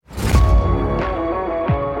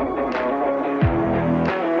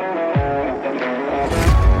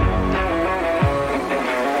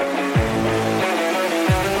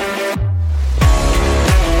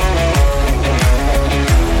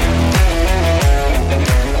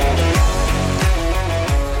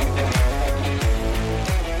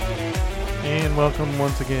welcome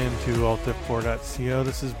once again to altif4.co.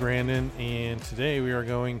 This is Brandon, and today we are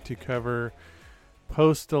going to cover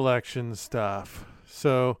post-election stuff.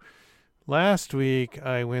 So last week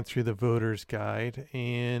I went through the voter's guide,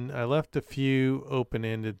 and I left a few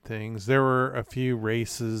open-ended things. There were a few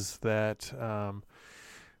races that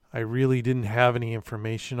I really didn't have any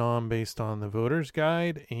information on based on the voter's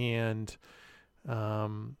guide, and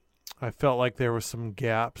I felt like there was some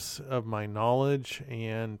gaps of my knowledge,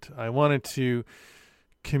 and I wanted to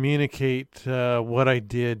communicate what I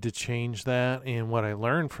did to change that and what I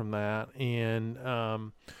learned from that. And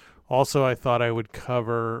also I thought I would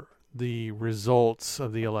cover the results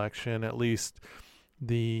of the election, at least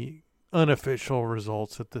the unofficial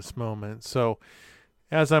results at this moment. So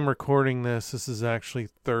as I'm recording this is actually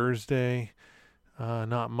Thursday,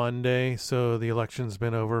 not Monday. So the election's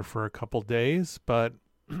been over for a couple days, but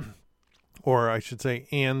or I should say,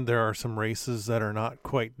 and there are some races that are not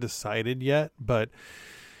quite decided yet, but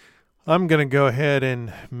I'm going to go ahead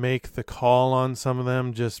and make the call on some of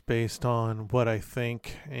them just based on what I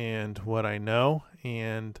think and what I know.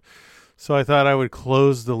 And so I thought I would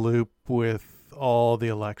close the loop with all the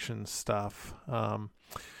election stuff.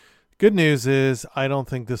 Good news is I don't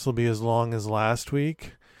think this will be as long as last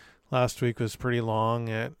week. Last week was pretty long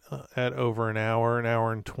at over an hour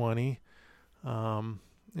and 20.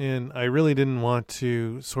 And I really didn't want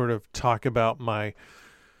to sort of talk about my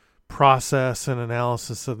process and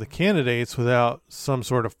analysis of the candidates without some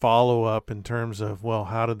sort of follow-up in terms of, well,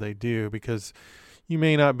 how did they do? Because you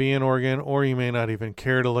may not be in Oregon, or you may not even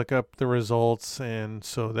care to look up the results. And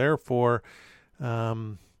so therefore,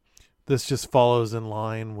 this just follows in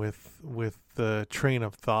line with the train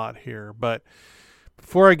of thought here. But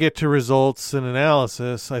before I get to results and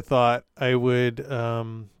analysis, I thought I would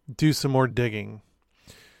do some more digging.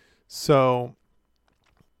 So,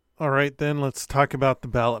 all right, then let's talk about the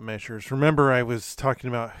ballot measures. Remember, I was talking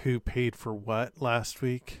about who paid for what last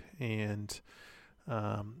week. And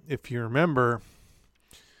if you remember,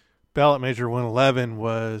 ballot measure 111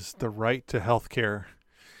 was the right to health care.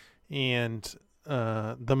 And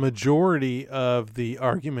the majority of the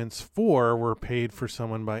arguments for were paid for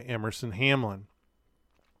someone by Emerson Hamlin.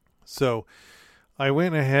 So I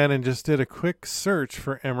went ahead and just did a quick search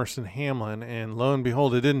for Emerson Hamlin, and lo and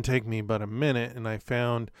behold, it didn't take me but a minute, and I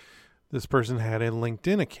found this person had a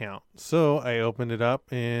LinkedIn account. So I opened it up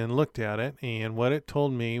and looked at it, and what it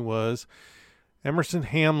told me was Emerson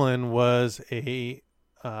Hamlin was a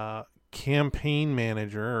campaign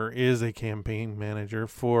manager, or is a campaign manager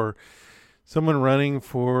for someone running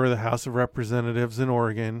for the House of Representatives in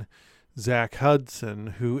Oregon, Zach Hudson,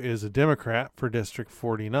 who is a Democrat for District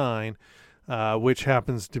 49, which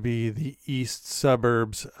happens to be the east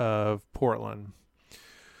suburbs of Portland.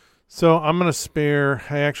 So I'm going to spare,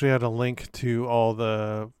 I actually had a link to all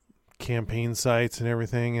the campaign sites and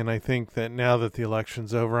everything, and I think that now that the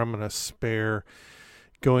election's over, I'm going to spare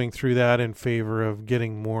going through that in favor of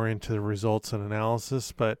getting more into the results and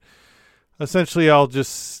analysis. But essentially, I'll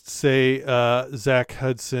just say Zach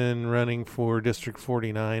Hudson, running for District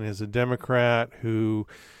 49, is a Democrat who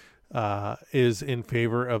is in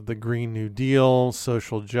favor of the Green New Deal,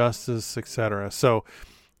 social justice, etc. So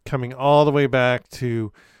coming all the way back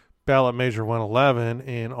to ballot measure 111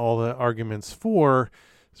 and all the arguments for,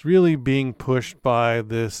 is really being pushed by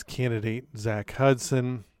this candidate, Zach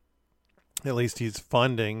Hudson. At least he was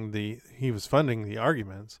funding the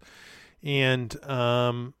arguments. And,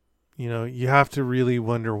 you have to really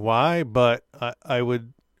wonder why, but I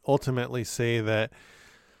would ultimately say that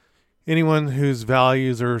anyone whose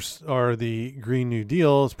values are the Green New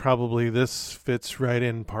Deal is probably, this fits right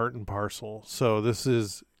in part and parcel. So this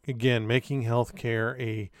is, again, making healthcare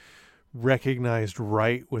a recognized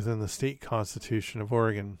right within the state constitution of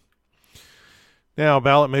Oregon. Now,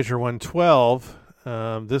 ballot measure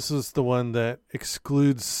 112, this is the one that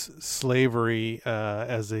excludes slavery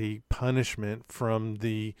as a punishment from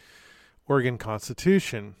the Oregon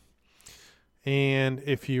Constitution. And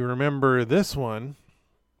if you remember this one,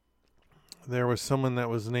 there was someone that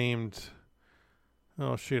was named,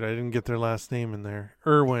 I didn't get their last name in there.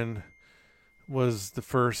 Irwin was the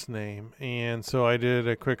first name. And so I did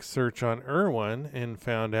a quick search on Irwin and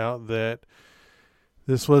found out that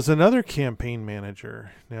this was another campaign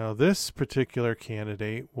manager. Now, this particular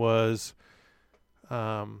candidate was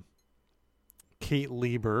Kate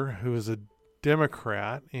Lieber, who is a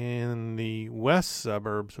Democrat in the west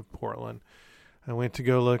suburbs of Portland. I went to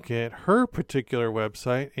go look at her particular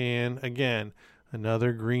website, and again,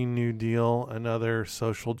 another Green New Deal, another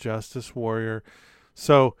social justice warrior.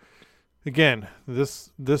 So again,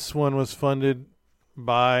 this one was funded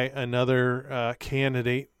by another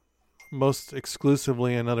candidate most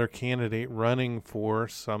exclusively another candidate running for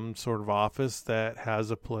some sort of office that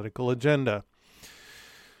has a political agenda.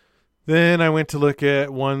 Then I went to look at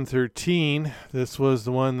 113. This was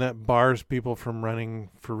the one that bars people from running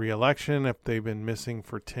for re-election if they've been missing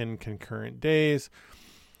for 10 concurrent days.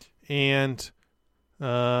 And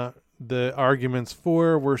the arguments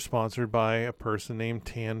for were sponsored by a person named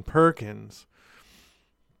Tan Perkins.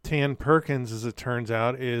 Tan Perkins, as it turns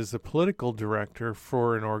out, is the political director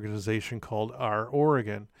for an organization called Our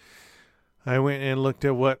Oregon. I went and looked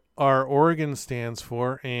at what Our Oregon stands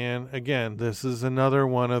for, and again, this is another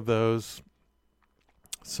one of those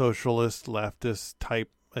socialist, leftist type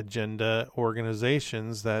agenda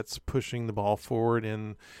organizations that's pushing the ball forward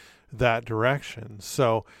in that direction.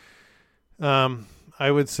 So I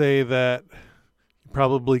would say that you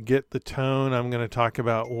probably get the tone. I'm going to talk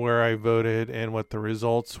about where I voted and what the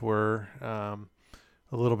results were a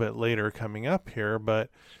little bit later coming up here, but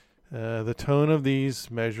the tone of these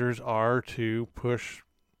measures are to push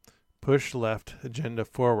left agenda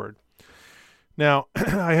forward. Now,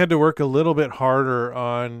 I had to work a little bit harder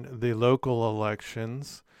on the local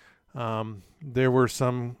elections. There were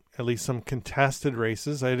at least some contested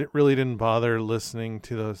races. I really didn't bother listening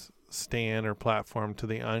to the stand or platform to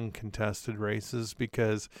the uncontested races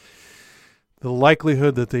because the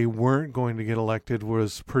likelihood that they weren't going to get elected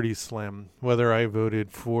was pretty slim, whether I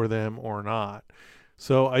voted for them or not.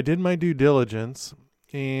 So I did my due diligence,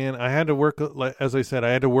 and I had to work, as I said,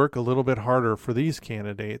 I had to work a little bit harder for these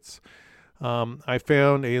candidates. I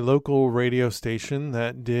found a local radio station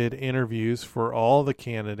that did interviews for all the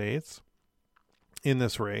candidates in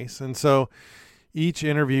this race. And so each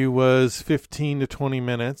interview was 15 to 20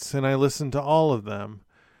 minutes, and I listened to all of them.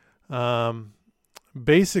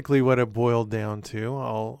 Basically what it boiled down to,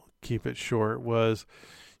 I'll keep it short, was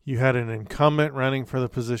you had an incumbent running for the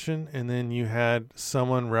position, and then you had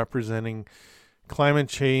someone representing climate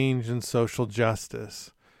change and social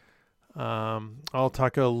justice. I'll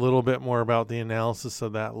talk a little bit more about the analysis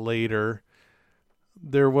of that later.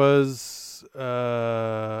 There was,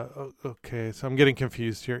 okay, so I'm getting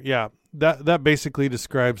confused here. Yeah, that basically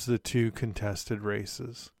describes the two contested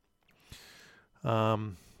races.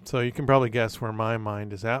 So you can probably guess where my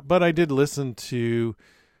mind is at, but I did listen to,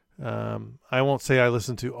 I won't say I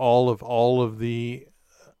listened to all of the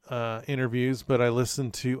interviews, but I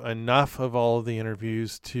listened to enough of all of the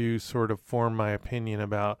interviews to sort of form my opinion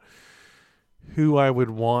about who I would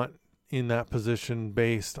want in that position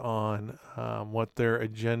based on what their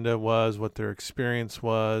agenda was, what their experience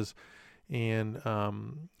was, and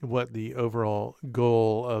what the overall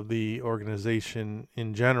goal of the organization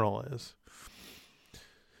in general is.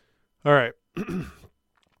 All right.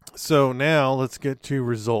 So now let's get to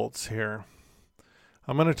results here.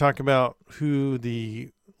 I'm going to talk about who the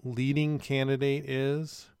leading candidate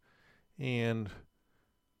is and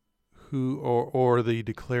who or the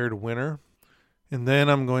declared winner. And then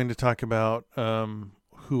I'm going to talk about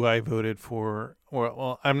who I voted for.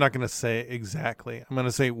 Well, I'm not going to say exactly. I'm going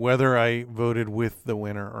to say whether I voted with the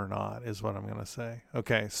winner or not is what I'm going to say.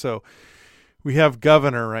 Okay, so we have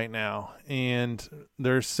governor right now, and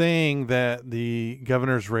they're saying that the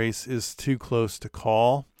governor's race is too close to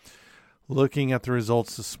call. Looking at the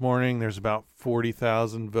results this morning, there's about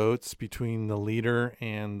 40,000 votes between the leader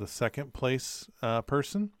and the second place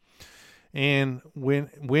person. And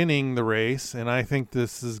winning the race, and I think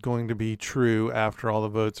this is going to be true after all the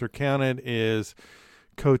votes are counted, is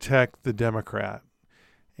Kotek, the Democrat.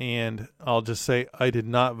 And I'll just say I did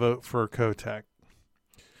not vote for Kotek.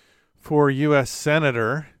 For U.S.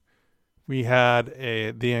 Senator, we had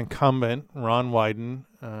the incumbent, Ron Wyden,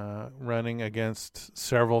 running against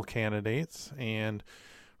several candidates, and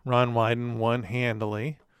Ron Wyden won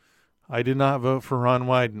handily. I did not vote for Ron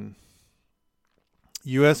Wyden.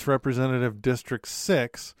 U.S. Representative District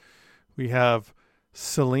 6, we have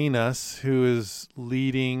Salinas, who is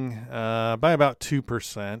leading by about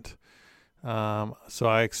 2%. So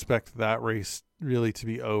I expect that race really to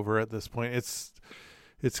be over at this point.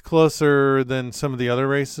 It's closer than some of the other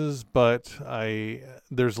races, but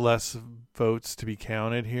there's less votes to be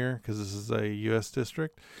counted here because this is a U.S.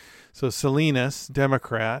 district. So Salinas,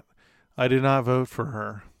 Democrat, I did not vote for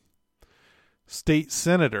her. State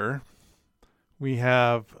Senator, we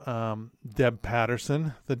have Deb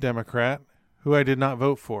Patterson, the Democrat, who I did not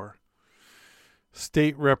vote for.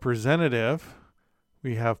 State Representative,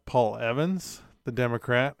 we have Paul Evans, the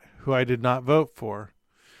Democrat, who I did not vote for.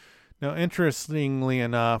 Now, interestingly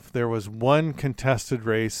enough, there was one contested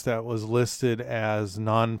race that was listed as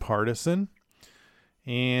nonpartisan,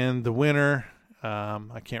 and the winner,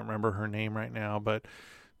 I can't remember her name right now, but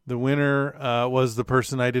the winner was the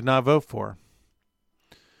person I did not vote for.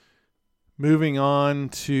 Moving on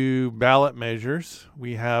to ballot measures,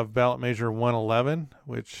 we have ballot measure 111,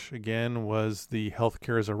 which again was the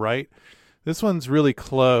healthcare is a right. This one's really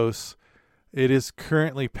close. It is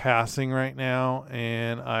currently passing right now,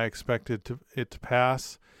 and I expect it to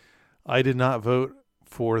pass. I did not vote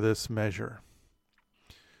for this measure.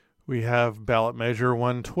 We have ballot measure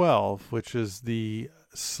 112, which is the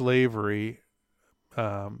slavery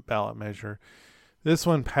ballot measure. This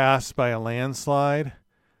one passed by a landslide.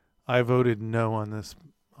 I voted no on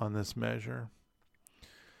this measure.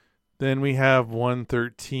 Then we have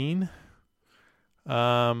 113.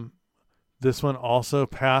 This one also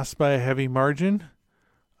passed by a heavy margin.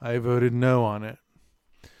 I voted no on it.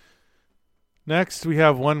 Next, we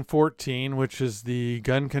have 114, which is the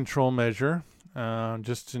gun control measure.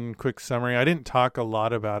 Just in quick summary, I didn't talk a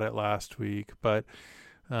lot about it last week, but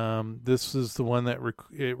this is the one that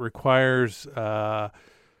it requires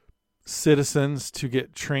citizens to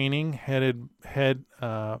get training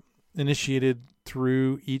initiated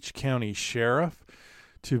through each county sheriff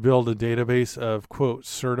to build a database of, quote,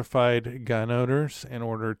 certified gun owners in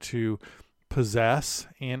order to possess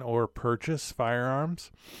and or purchase firearms.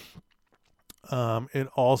 It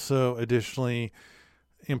also additionally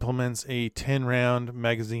implements a 10-round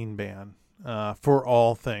magazine ban for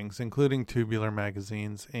all things, including tubular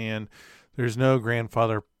magazines, and there's no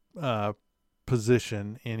grandfather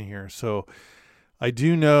position in here. So I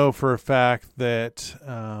do know for a fact that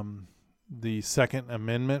the Second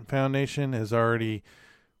Amendment Foundation has already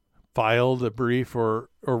filed a brief or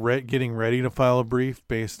getting ready to file a brief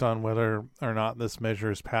based on whether or not this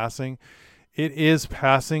measure is passing. It is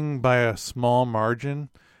passing by a small margin.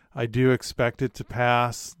 I do expect it to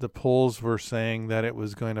pass. The polls were saying that it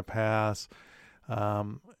was going to pass.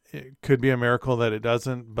 It could be a miracle that it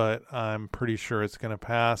doesn't, but I'm pretty sure it's going to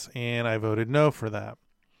pass, and I voted no for that.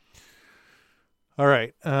 All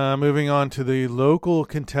right, moving on to the local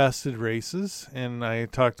contested races, and I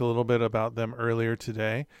talked a little bit about them earlier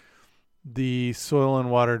today. The Soil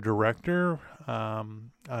and Water Director,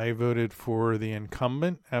 I voted for the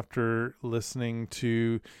incumbent after listening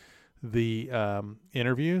to the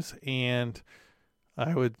interviews, and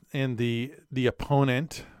the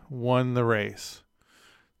opponent won the race.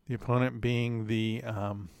 The opponent being the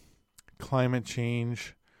climate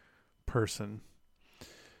change person.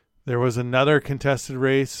 There was another contested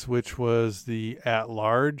race, which was the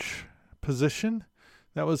at-large position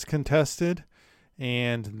that was contested,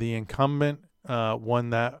 and the incumbent won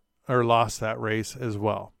that or lost that race as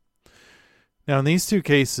well. Now, in these two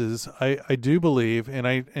cases, I do believe, and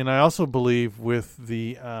I also believe with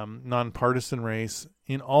the nonpartisan race,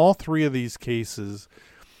 in all three of these cases,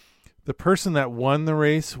 the person that won the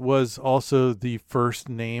race was also the first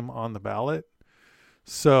name on the ballot.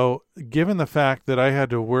 So given the fact that I had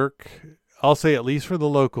to work, I'll say at least for the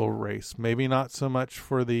local race, maybe not so much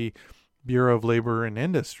for the Bureau of Labor and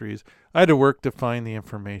Industries, I had to work to find the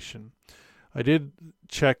information. I did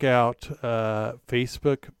check out a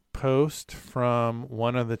Facebook post from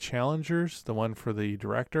one of the challengers, the one for the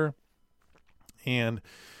director, and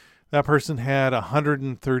that person had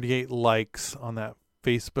 138 likes on that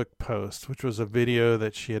Facebook post, which was a video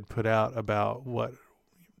that she had put out about what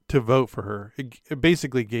to vote for her. It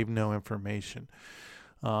basically gave no information,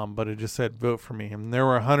 but it just said vote for me, and there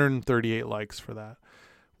were 138 likes for that.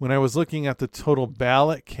 When I was looking at the total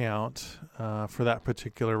ballot count for that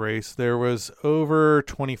particular race, there was over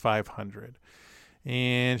 2,500,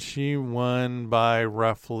 and she won by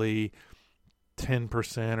roughly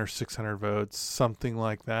 10% or 600 votes, something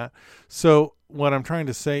like that. So what I'm trying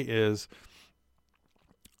to say is,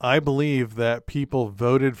 I believe that people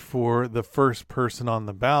voted for the first person on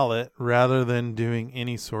the ballot rather than doing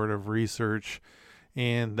any sort of research.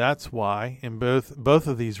 And that's why in both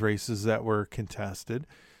of these races that were contested,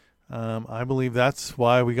 I believe that's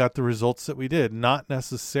why we got the results that we did, not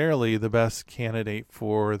necessarily the best candidate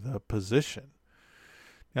for the position.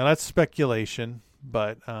 Now that's speculation,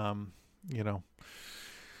 but,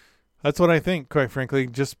 that's what I think, quite frankly,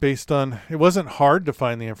 just based on, it wasn't hard to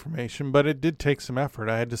find the information, but it did take some effort.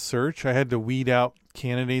 I had to search. I had to weed out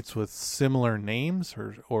candidates with similar names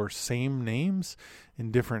or same names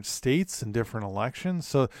in different states and different elections.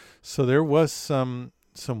 So there was some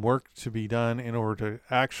work to be done in order to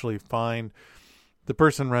actually find the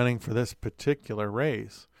person running for this particular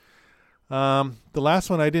race. The last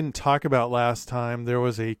one I didn't talk about last time, there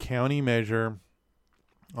was a county measure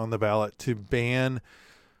on the ballot to ban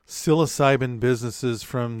psilocybin businesses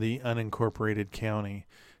from the unincorporated county.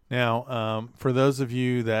 Now, for those of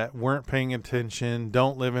you that weren't paying attention,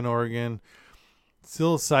 don't live in Oregon,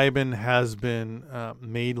 psilocybin has been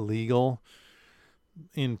made legal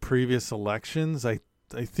in previous elections. I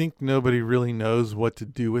I think nobody really knows what to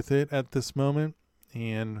do with it at this moment.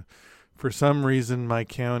 And for some reason, my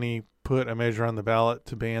county put a measure on the ballot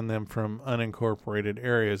to ban them from unincorporated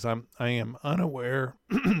areas. I am unaware,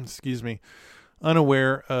 excuse me,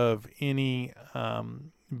 unaware of any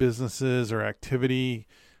businesses or activity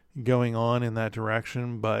going on in that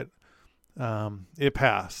direction, but it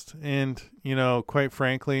passed. And, quite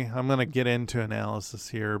frankly, I'm going to get into analysis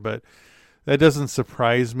here, but that doesn't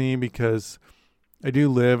surprise me because I do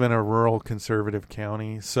live in a rural conservative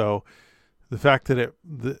county. So the fact that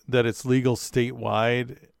that it's legal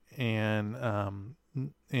statewide and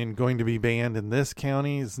going to be banned in this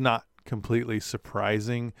county is not completely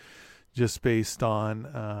surprising, just based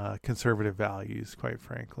on conservative values, quite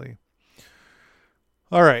frankly.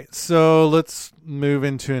 All right, so let's move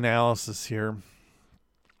into analysis here.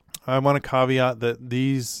 I want to caveat that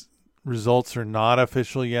these results are not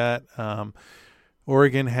official yet.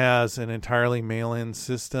 Oregon has an entirely mail-in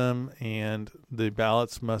system, and the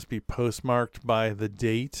ballots must be postmarked by the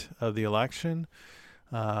date of the election,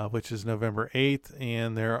 which is November 8th,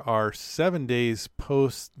 and there are 7 days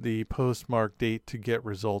post the postmark date to get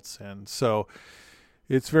results in. So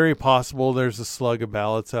it's very possible there's a slug of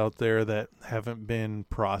ballots out there that haven't been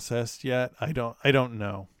processed yet. I don't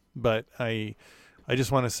know, but I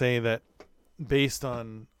just want to say that based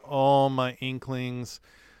on all my inklings,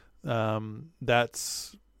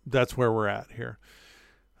 that's where we're at here.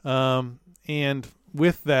 And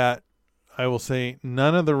with that, I will say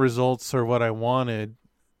none of the results are what I wanted,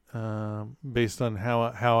 based on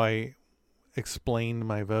how I explained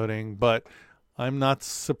my voting, but I'm not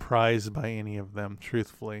surprised by any of them,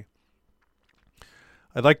 truthfully.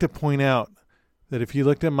 I'd like to point out that if you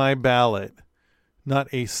looked at my ballot, not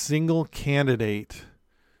a single candidate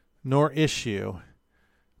nor issue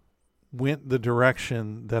went the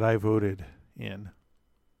direction that I voted in.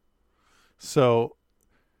 So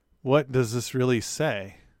what does this really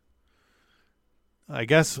say? I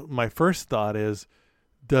guess my first thought is,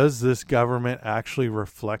 does this government actually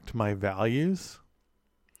reflect my values?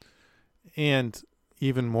 And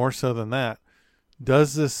even more so than that,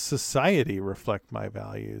 does this society reflect my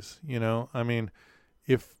values? I mean,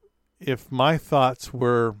 if my thoughts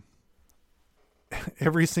were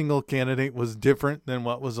every single candidate was different than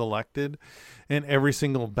what was elected, and every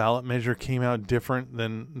single ballot measure came out different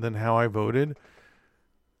than how I voted,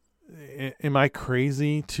 am I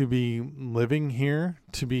crazy to be living here,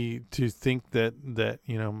 to think that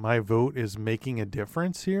my vote is making a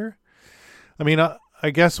difference here? I mean, I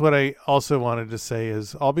guess what I also wanted to say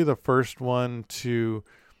is I'll be the first one to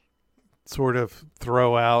sort of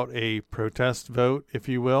throw out a protest vote, if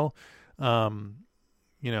you will. I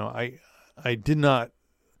did not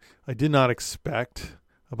expect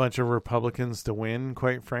a bunch of Republicans to win,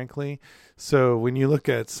 quite frankly. So when you look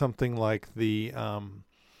at something like the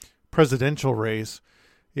presidential race,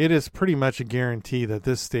 it is pretty much a guarantee that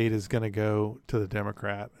this state is going to go to the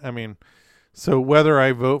Democrat. I mean, so whether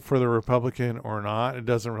I vote for the Republican or not, it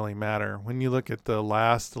doesn't really matter. When you look at the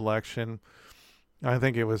last election, I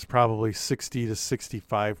think it was probably 60 to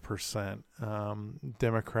 65%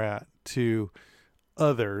 Democrat to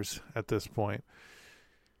others at this point.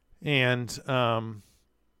 And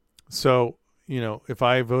so, if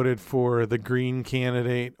I voted for the Green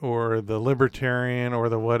candidate or the Libertarian or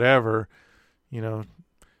the whatever, it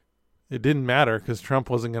didn't matter because Trump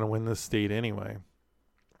wasn't going to win this state anyway.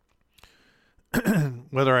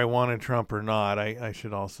 Whether I wanted Trump or not, I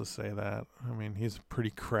should also say that. I mean, he's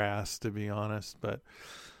pretty crass, to be honest. But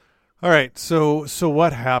all right, so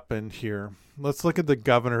what happened here? Let's look at the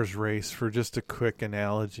governor's race for just a quick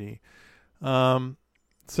analogy.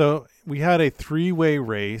 So we had a three-way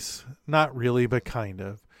race, not really, but kind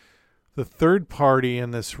of. The third party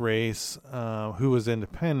in this race, who was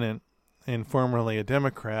independent and formerly a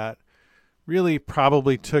Democrat, really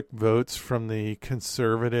probably took votes from the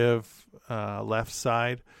conservative left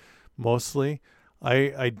side, mostly.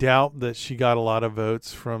 I doubt that she got a lot of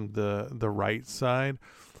votes from the right side,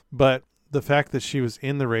 but the fact that she was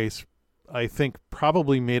in the race, I think,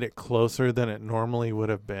 probably made it closer than it normally would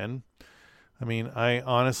have been. I mean, I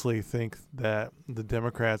honestly think that the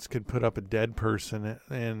Democrats could put up a dead person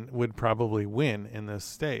and would probably win in this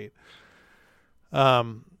state.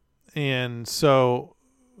 And so,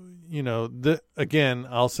 again,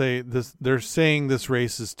 I'll say this, they're saying this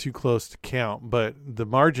race is too close to count, but the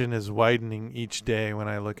margin is widening each day when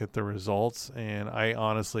I look at the results, and I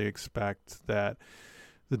honestly expect that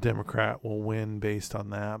the Democrat will win based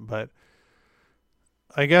on that. But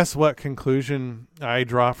I guess what conclusion I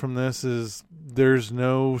draw from this is there's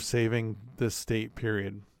no saving this state,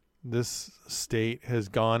 period. This state has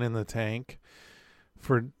gone in the tank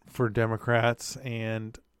for Democrats,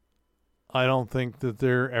 and I don't think that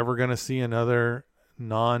they're ever going to see another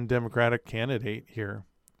non-Democratic candidate here,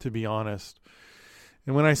 to be honest.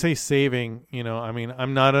 And when I say saving, I mean,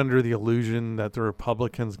 I'm not under the illusion that the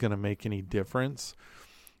Republicans going to make any difference.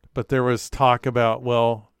 But there was talk about,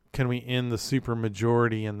 well, can we end the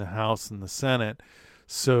supermajority in the House and the Senate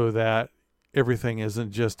so that everything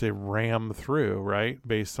isn't just a ram through, right,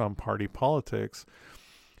 based on party politics?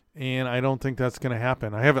 And I don't think that's going to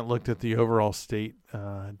happen. I haven't looked at the overall state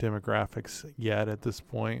demographics yet at this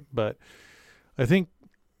point, but I think,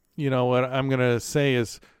 what I'm going to say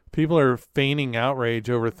is people are feigning outrage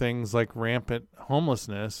over things like rampant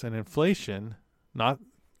homelessness and inflation, not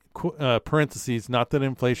parentheses, not that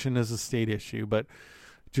inflation is a state issue, but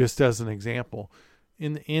just as an example.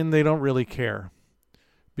 In the end, they don't really care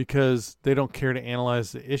because they don't care to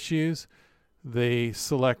analyze the issues. They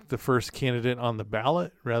select the first candidate on the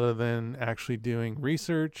ballot rather than actually doing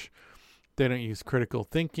research. They don't use critical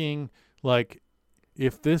thinking. Like,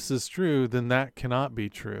 if this is true, then that cannot be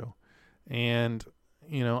true. And,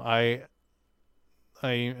 I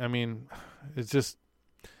mean, it's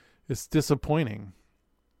disappointing.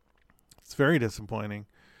 It's very disappointing.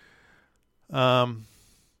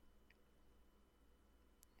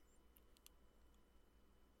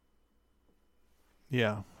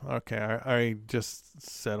 Yeah, okay. I just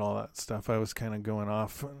said all that stuff. I was kind of going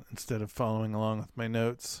off instead of following along with my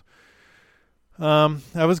notes. I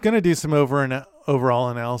was going to do some overall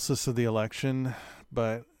analysis of the election,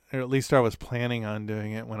 but or at least I was planning on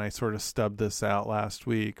doing it when I sort of stubbed this out last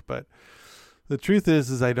week. But the truth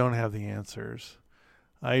is I don't have the answers.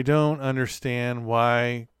 I don't understand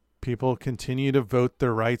why people continue to vote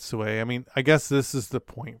their rights away. I mean, I guess this is the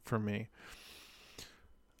point for me.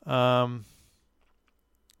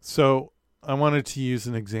 So I wanted to use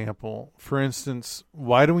an example. For instance,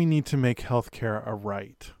 why do we need to make healthcare a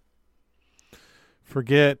right?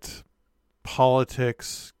 Forget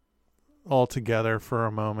politics altogether for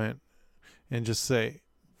a moment and just say,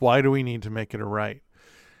 why do we need to make it a right?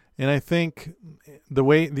 And I think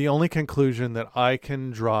the only conclusion that I can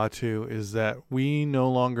draw to is that we no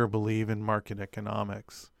longer believe in market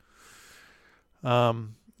economics.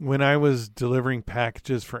 When I was delivering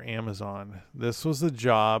packages for Amazon, this was a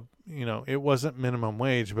job, it wasn't minimum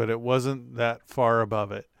wage, but it wasn't that far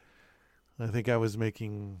above it. I think I was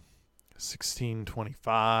making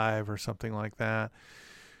 $16.25 or something like that.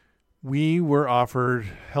 We were offered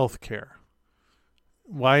health care.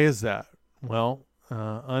 Why is that? Well,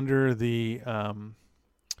 under the, I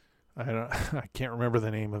can't remember the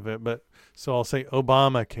name of it, but so I'll say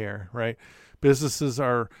Obamacare, right? Businesses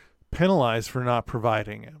are penalized for not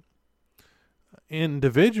providing it.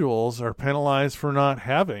 Individuals are penalized for not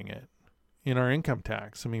having it in our income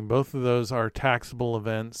tax. I mean, both of those are taxable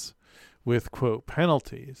events with, quote,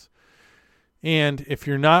 penalties. And if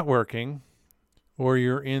you're not working or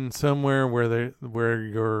you're in somewhere where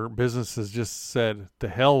your business has just said to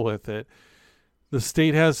hell with it, the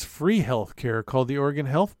state has free health care called the Oregon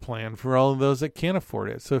Health Plan for all of those that can't afford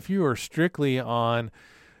it. So if you are strictly on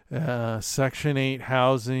Section 8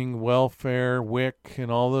 housing, welfare, WIC,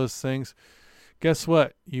 and all those things, guess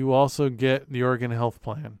what? You also get the Oregon Health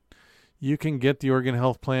Plan. You can get the Oregon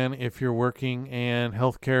Health Plan if you're working and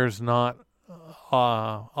health care is not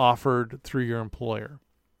offered through your employer.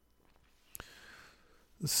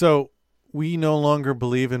 So we no longer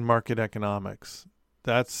believe in market economics.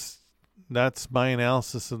 That's my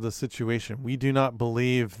analysis of the situation. We do not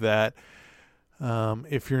believe that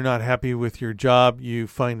if you're not happy with your job, you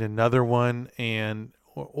find another one,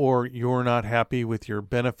 or you're not happy with your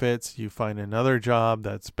benefits, you find another job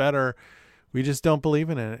that's better. We just don't believe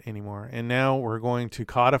in it anymore. And now we're going to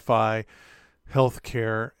codify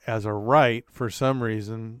healthcare as a right for some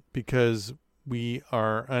reason because we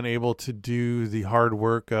are unable to do the hard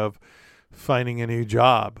work of finding a new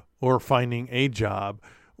job or finding a job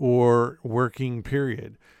or working,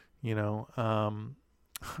 period.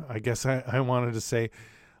 I guess I wanted to say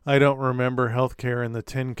I don't remember healthcare in the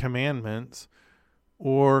 10 Commandments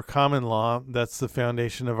or common law. That's the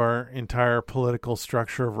foundation of our entire political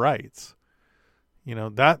structure of rights.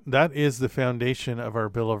 That is the foundation of our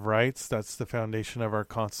Bill of Rights. That's the foundation of our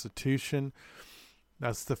Constitution.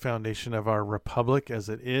 That's the foundation of our republic as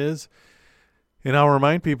it is. And I'll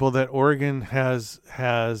remind people that Oregon has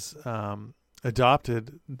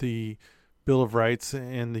adopted the Bill of Rights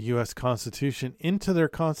and the U.S. Constitution into their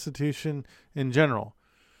Constitution in general.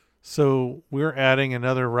 So we're adding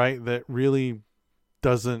another right that really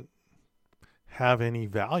doesn't have any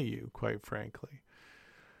value, quite frankly.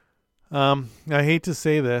 I hate to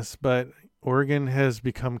say this, but Oregon has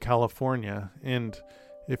become California. And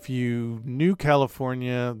If you knew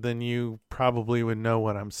California, then you probably would know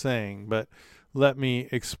what I'm saying, but let me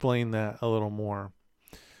explain that a little more.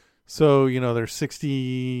 So, there's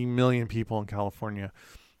 60 million people in California.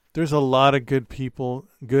 There's a lot of good people,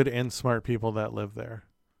 good and smart people that live there.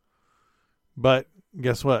 But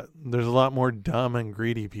guess what? There's a lot more dumb and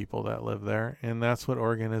greedy people that live there, and that's what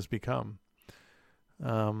Oregon has become.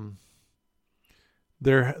 There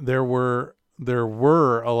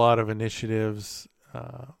were a lot of initiatives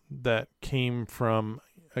that came from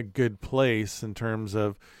a good place in terms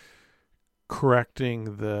of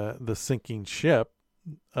correcting the sinking ship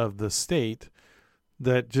of the state,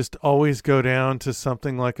 that just always go down to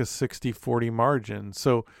something like a 60-40 margin.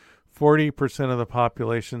 So 40% of the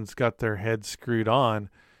population's got their head screwed on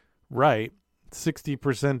right,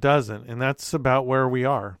 60% doesn't, and that's about where we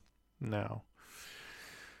are now.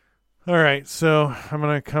 All right, so I'm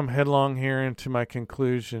going to come headlong here into my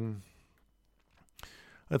conclusion.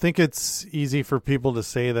 I think it's easy for people to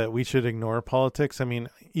say that we should ignore politics. I mean,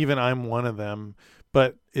 even I'm one of them,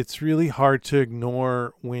 but it's really hard to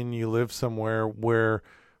ignore when you live somewhere where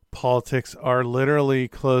politics are literally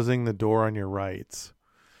closing the door on your rights.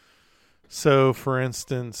 So, for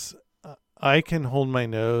instance, I can hold my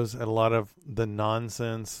nose at a lot of the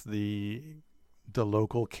nonsense the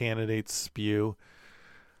local candidates spew.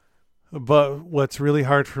 But what's really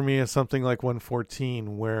hard for me is something like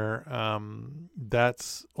 114, where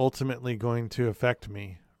that's ultimately going to affect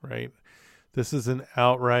me, right? This is an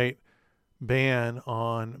outright ban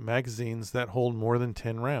on magazines that hold more than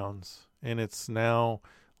 10 rounds, and it's now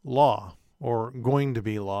law, or going to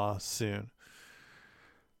be law soon.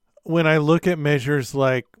 When I look at measures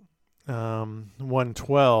like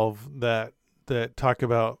 112 that talk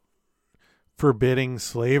about forbidding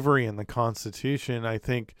slavery in the Constitution, I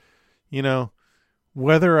think,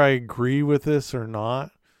 whether I agree with this or not,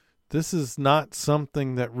 this is not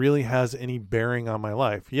something that really has any bearing on my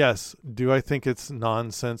life. Yes, do I think it's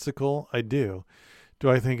nonsensical? I do. Do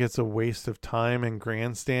I think it's a waste of time and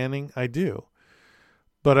grandstanding? I do.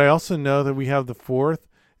 But I also know that we have the 4th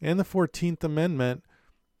and the 14th Amendment.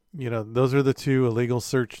 Those are the two: illegal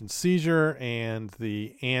search and seizure and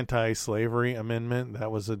the anti-slavery amendment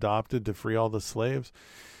that was adopted to free all the slaves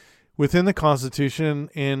within the Constitution.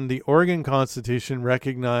 And the Oregon Constitution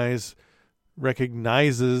recognizes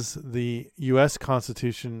the U.S.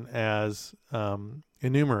 Constitution as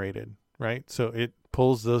enumerated, right? So it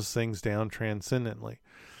pulls those things down transcendently.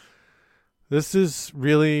 This is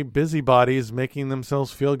really busybodies making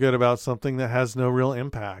themselves feel good about something that has no real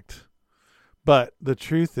impact. But the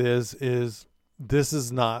truth is this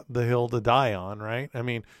is not the hill to die on, right? I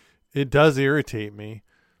mean, it does irritate me,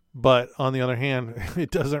 but on the other hand,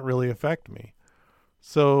 it doesn't really affect me.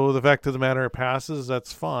 So the fact of the matter, it passes,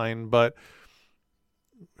 that's fine. But,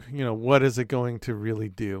 what is it going to really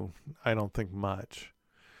do? I don't think much.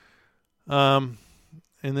 And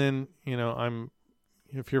then,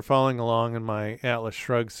 if you're following along in my Atlas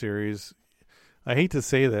Shrugged series, I hate to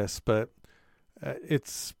say this, but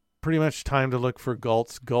it's pretty much time to look for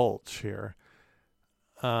Galt's Gulch here.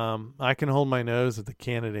 I can hold my nose at the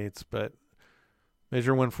candidates, but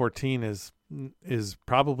Measure 114 is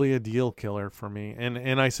probably a deal killer for me.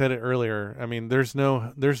 And I said it earlier. I mean, there's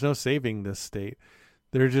no saving this state.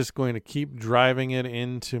 They're just going to keep driving it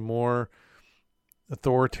into more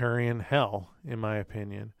authoritarian hell, in my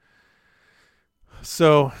opinion.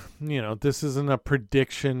 So, this isn't a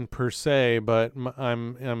prediction per se, but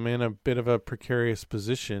I'm in a bit of a precarious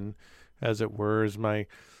position, as it were, as my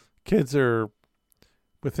kids are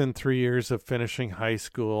within 3 years of finishing high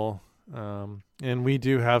school. And we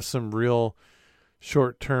do have some real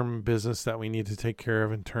short-term business that we need to take care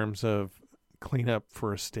of in terms of cleanup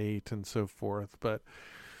for estate and so forth. But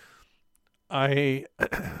I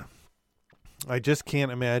just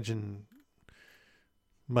can't imagine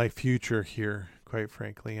my future here, quite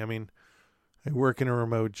frankly. I mean, I work in a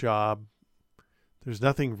remote job. There's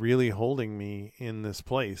nothing really holding me in this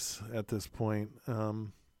place at this point.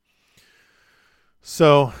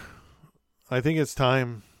 So I think it's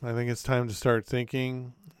time. I think it's time to start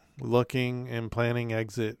thinking, looking, and planning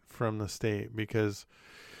exit from the state, because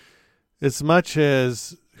as much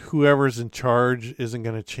as whoever's in charge isn't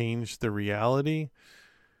going to change the reality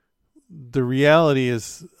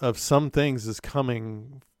is of some things is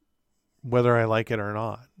coming whether I like it or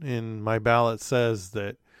not. And my ballot says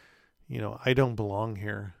that, I don't belong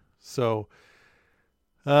here. So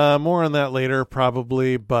more on that later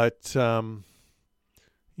probably, but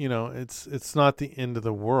it's not the end of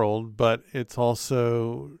the world, but it's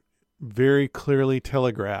also very clearly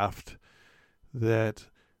telegraphed that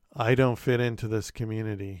I don't fit into this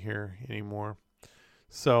community here anymore.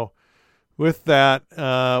 So with that,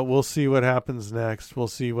 we'll see what happens next. We'll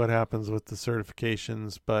see what happens with the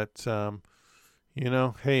certifications. But,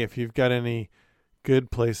 hey, if you've got any good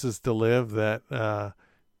places to live that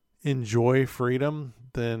enjoy freedom,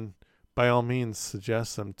 then by all means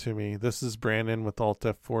suggest them to me. This is Brandon with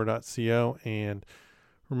AltF4.co, and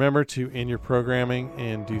remember to end your programming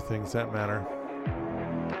and do things that matter.